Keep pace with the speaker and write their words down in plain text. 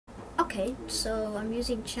Okay, so I'm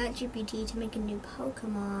using ChatGPT to make a new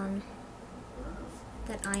Pokemon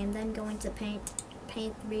that I am then going to paint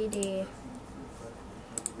 3D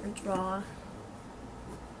or draw.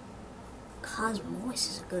 Cosmos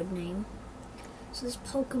is a good name. So this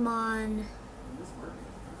Pokemon,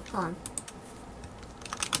 hold on.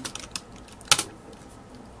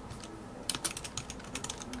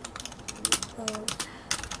 Oh,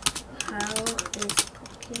 how this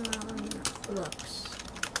Pokemon looks.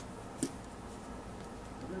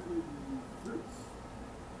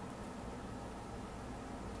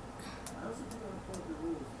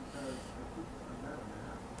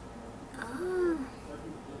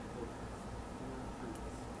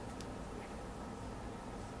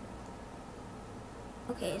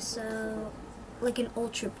 Okay, so like an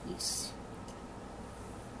Ultra Beast.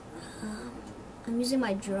 I'm using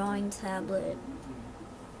my drawing tablet,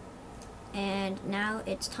 and now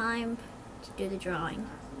it's time to do the drawing.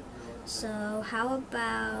 So how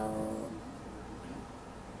about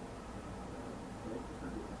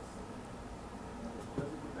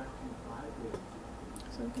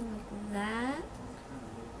something like that?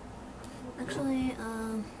 Actually,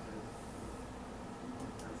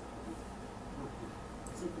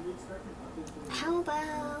 how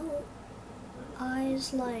about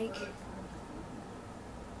eyes like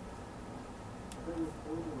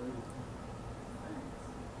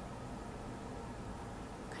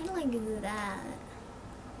kind of like that?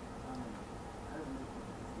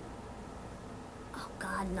 Oh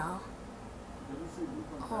God, no.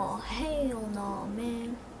 Oh hell no,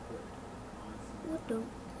 man. What the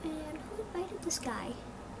man? Who invited this guy?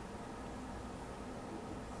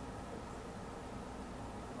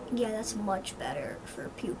 Yeah, that's much better for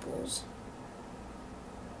pupils.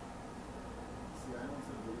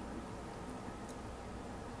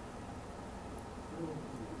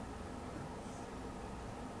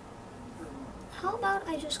 How about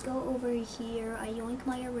I just go over here, I yoink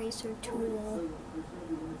my eraser tool.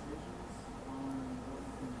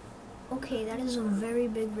 Okay, that is a very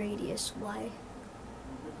big radius. Why?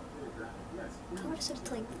 How would I set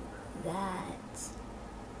it like that?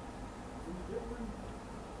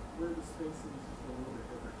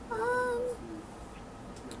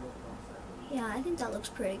 Yeah, I think that looks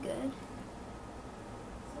pretty good.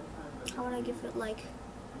 How would I give it like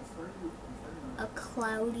a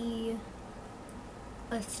cloudy,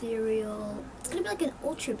 ethereal? It's gonna be like an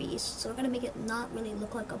Ultra Beast, so we're gonna make it not really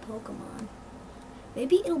look like a Pokemon.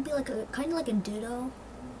 Maybe it'll be like a kind of like a Ditto.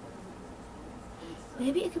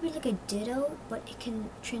 Maybe it could be like a Ditto, but it can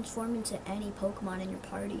transform into any Pokemon in your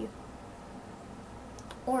party.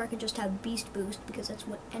 Or I could just have Beast Boost, because that's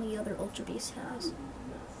what any other Ultra Beast has.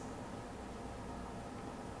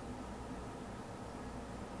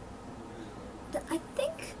 I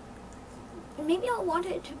think maybe I'll want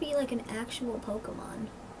it to be like an actual Pokemon.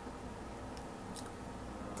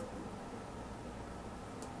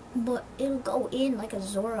 But it'll go in like a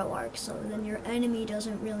Zoroark, so then your enemy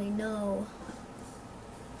doesn't really know.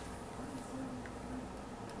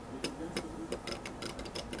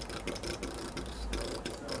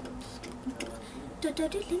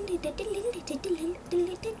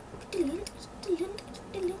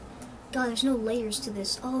 God, there's no layers to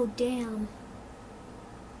this. Oh, damn.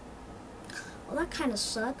 Well, that kind of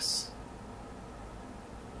sucks.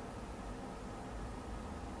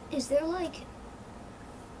 Is there like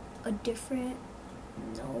a different...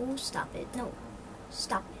 No, stop it. No,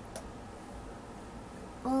 stop it.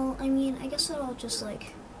 Well, I mean, I guess I'll just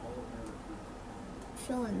like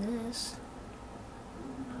fill in this.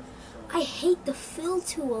 I hate the fill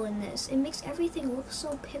tool in this. It makes everything look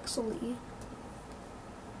so pixely.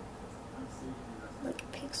 Like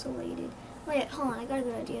pixelated. Wait, hold on, I got a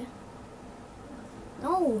good idea.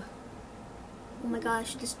 No! Oh my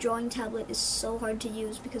gosh, this drawing tablet is so hard to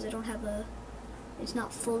use because I don't have a... It's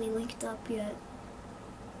not fully linked up yet.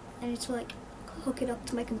 I need to like hook it up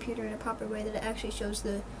to my computer in a proper way that it actually shows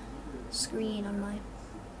the screen on my...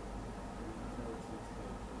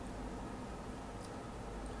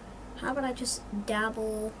 How about I just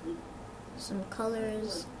dabble some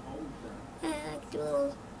colors? And I could do a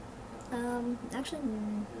little... actually...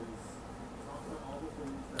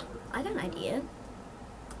 I got an idea.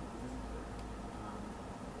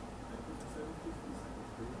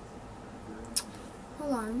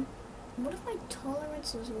 Hold on. What if my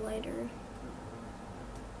tolerance is lighter?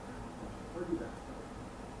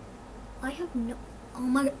 I have no... Oh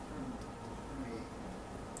my god.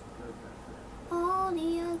 All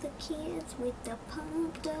the other kids with the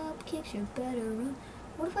pumped up kicks, you better run.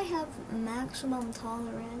 What if I have maximum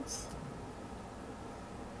tolerance?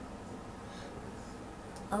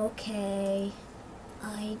 Okay.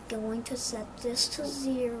 I'm going to set this to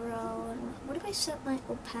 0. What if I set my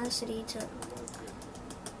opacity to...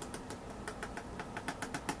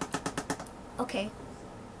 Okay.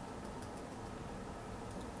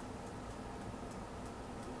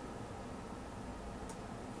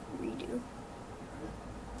 Redo.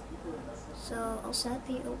 So I'll set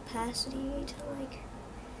the opacity to like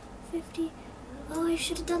 50. Oh, I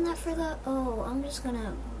should have done that for the... Oh, I'm just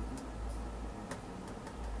gonna...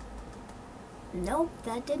 Nope,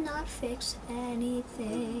 that did not fix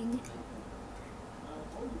anything.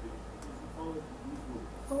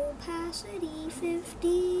 Opacity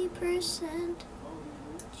 50%.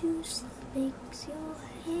 Juice that makes your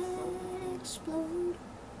head explode.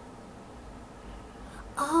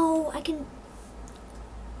 Oh, I can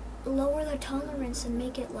lower the tolerance and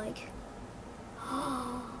make it like...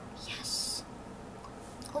 Oh, yes.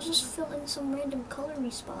 I'll just fill in some random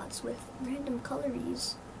colory spots with random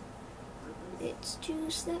colories. It's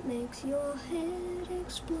juice that makes your head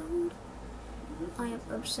explode. I am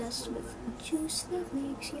obsessed with juice that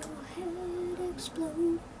makes your head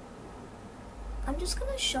explode. I'm just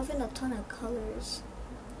gonna shove in a ton of colors.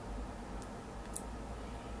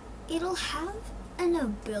 It'll have an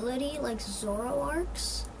ability like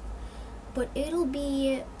Zoroark's, but it'll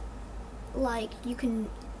be like you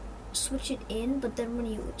can switch it in, but then when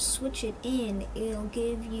you switch it in, it'll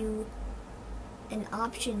give you an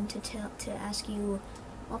option to ask you,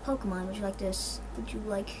 what Pokemon would you like this? Would you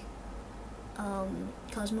like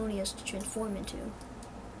Cosmonius to transform into?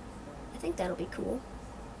 I think that'll be cool.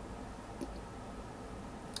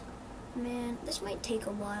 Man, this might take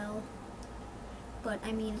a while, but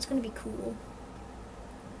I mean, it's gonna be cool.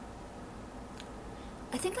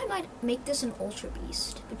 I think I might make this an Ultra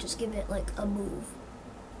Beast, but just give it like a move.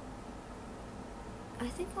 I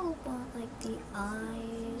think I'll want like the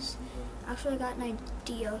eyes. Actually, I got an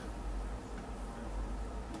idea.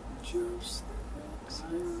 Juice that makes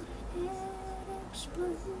your head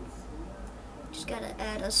explode. Just gotta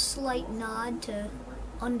add a slight nod to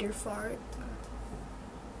underfart.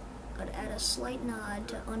 Gotta add a slight nod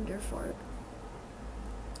to underfart.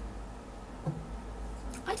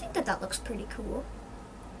 I think that looks pretty cool.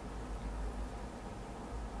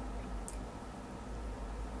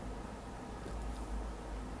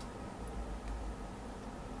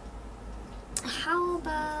 How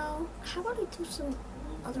about I do some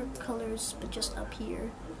other colors, but just up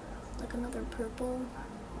here, like another purple.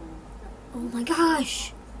 Oh my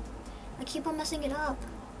gosh! I keep on messing it up.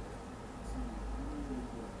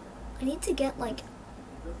 I need to get like...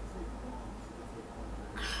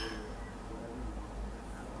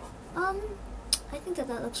 I think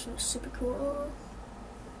that looks super cool.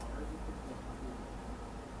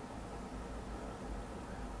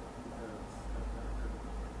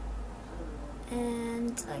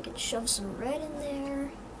 And I could shove some red in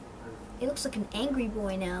there. It looks like an angry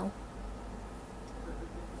boy now.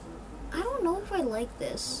 I don't know if I like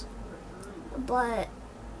this, but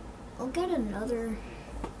I'll get another.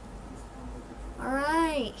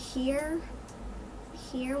 Alright, here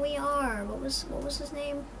we are. What was his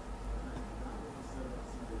name?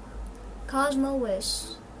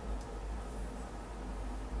 Cosmos.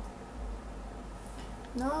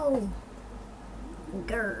 No.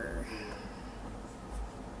 Grr.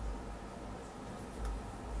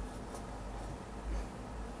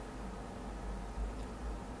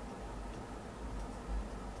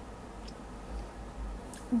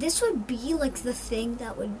 This would be like the thing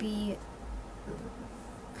that would be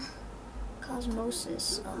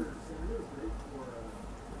Cosmosis.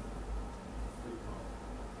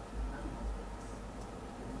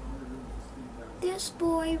 This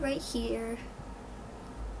boy right here.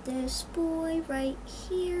 This boy right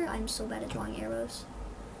here. I'm so bad at drawing arrows.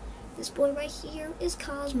 This boy right here is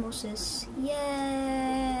Cosmosis.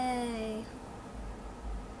 Yay!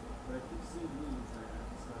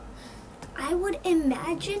 I would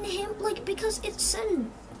imagine him, like, because it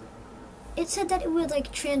said that it would,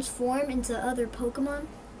 like, transform into other Pokemon.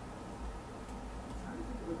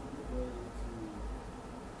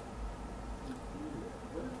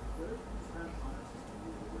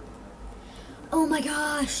 Oh my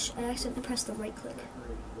gosh! I accidentally pressed the right click.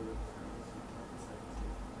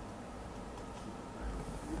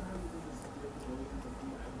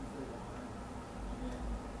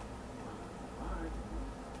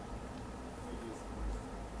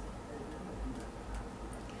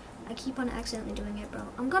 I keep on accidentally doing it, bro.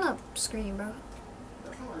 I'm gonna scream, bro.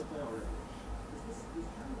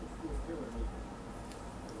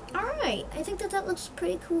 Alright, I think that looks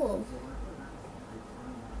pretty cool.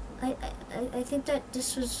 I think that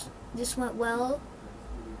this went well.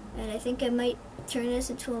 And I think I might turn this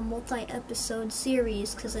into a multi-episode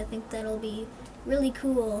series because I think that'll be really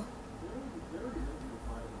cool.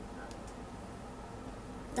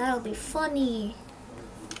 That'll be funny.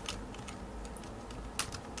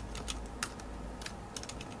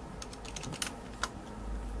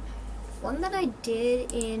 One that I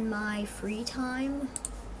did in my free time,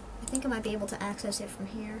 I think I might be able to access it from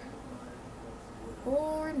here.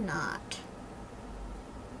 Or not.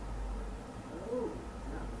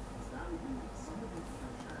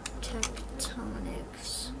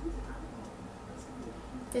 Tectonics.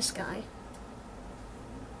 This guy.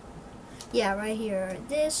 Yeah, right here.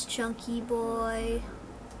 This chunky boy.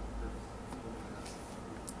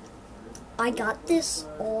 I got this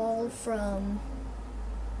all from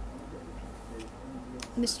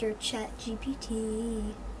Mr.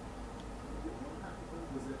 ChatGPT.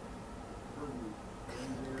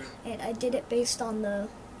 And I did it based on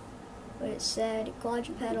what it said,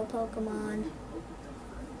 quadrupedal Pokemon.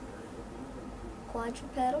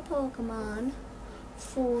 Quadrupedal Pokemon.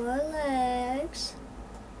 4 legs.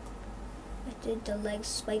 I did the legs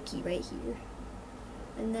spiky right here.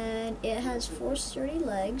 And then it has 4 sturdy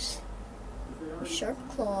legs. Sharp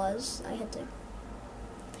claws. I had to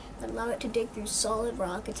allow it to dig through solid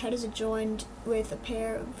rock. Its head is adjoined with a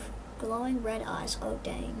pair of glowing red eyes. Oh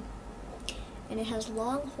dang. And it has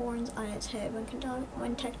long horns on its head.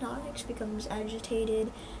 When tectonics becomes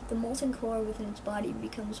agitated, the molten core within its body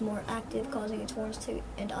becomes more active, causing its horns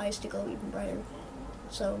and eyes to glow even brighter.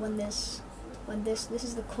 So this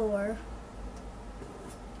is the core.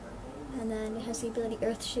 And then it has the ability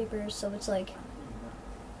Earth Shapers, so it's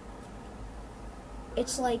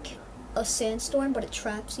like a sandstorm, but it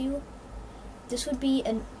traps you. This would be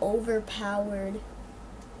an overpowered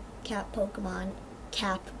cap Pokemon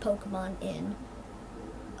in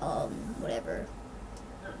whatever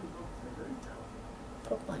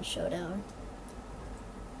Pokemon Showdown.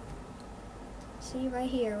 See right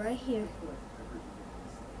here.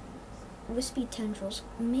 Wispy tendrils.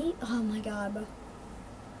 Oh my god, bro.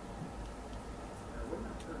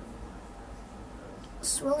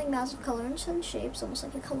 Swirling massive colors and shapes, almost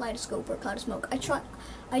like a kaleidoscope or a cloud of smoke.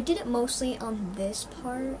 I did it mostly on this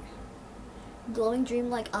part. Glowing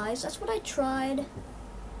dreamlike eyes, that's what I tried.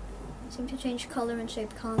 Seem to change color and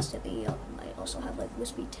shape constantly. Might also have like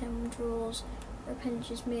wispy tendrils or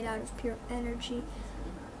appendages made out of pure energy.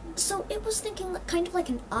 So it was thinking kind of like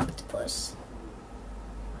an octopus.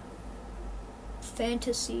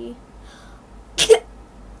 Fantasy.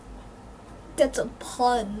 That's a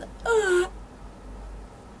pun.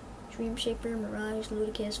 Dream Shaper, Mirage,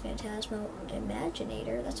 Ludicrous, Phantasmo,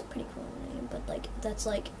 Imaginator. That's a pretty cool name, but like that's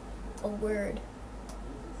like a word.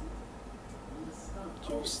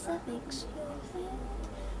 Juice that makes you think.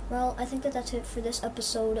 Well, I think that's it for this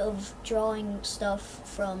episode of drawing stuff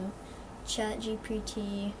from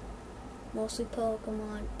ChatGPT. Mostly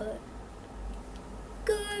Pokemon, but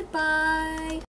goodbye.